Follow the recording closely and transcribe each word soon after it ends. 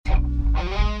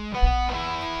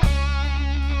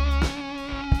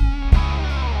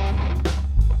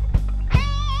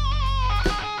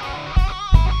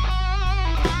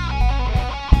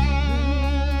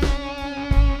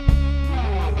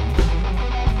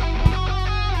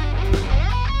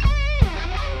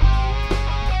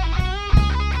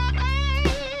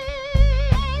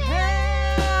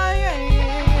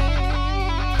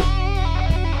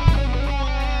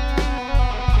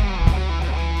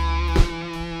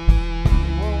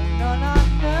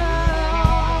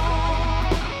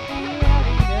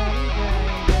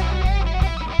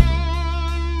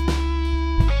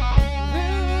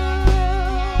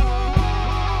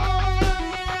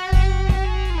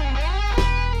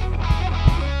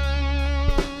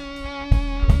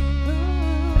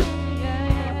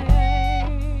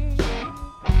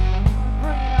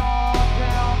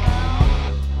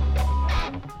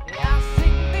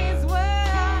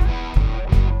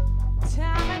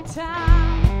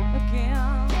time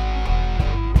again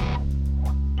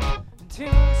to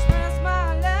express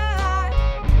my life.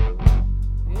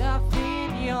 I've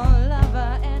been your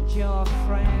lover and your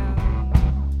friend.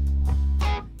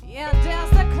 Yeah, there's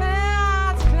the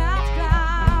clouds, clouds,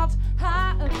 clouds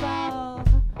high above.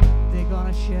 They're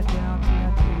gonna shut down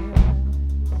your tears.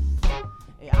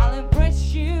 I'll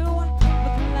embrace you with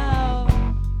love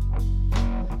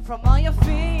from all your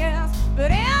fears,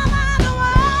 but am I the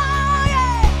one?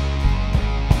 Yeah.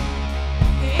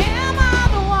 Am I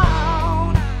the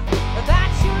one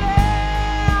that you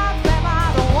love? Am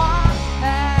I the one?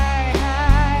 Hey,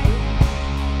 hey.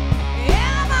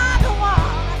 Am I the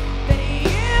one that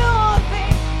you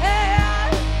think?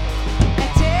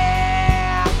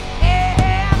 And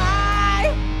am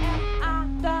I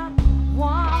the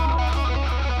one?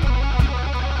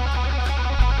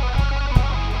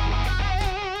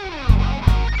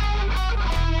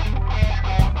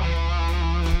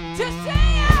 Just say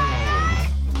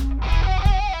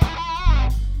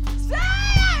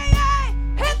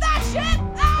hit that shit,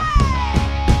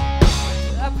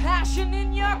 the passion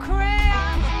in your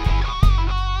crayons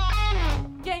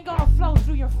ain't gonna flow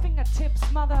through your fingertips,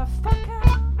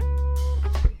 motherfucker.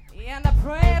 And I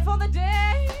pray for the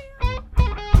day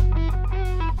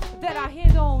that I hear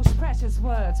those precious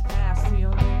words pass through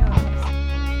your lips,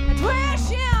 and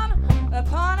wishing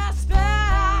upon a star.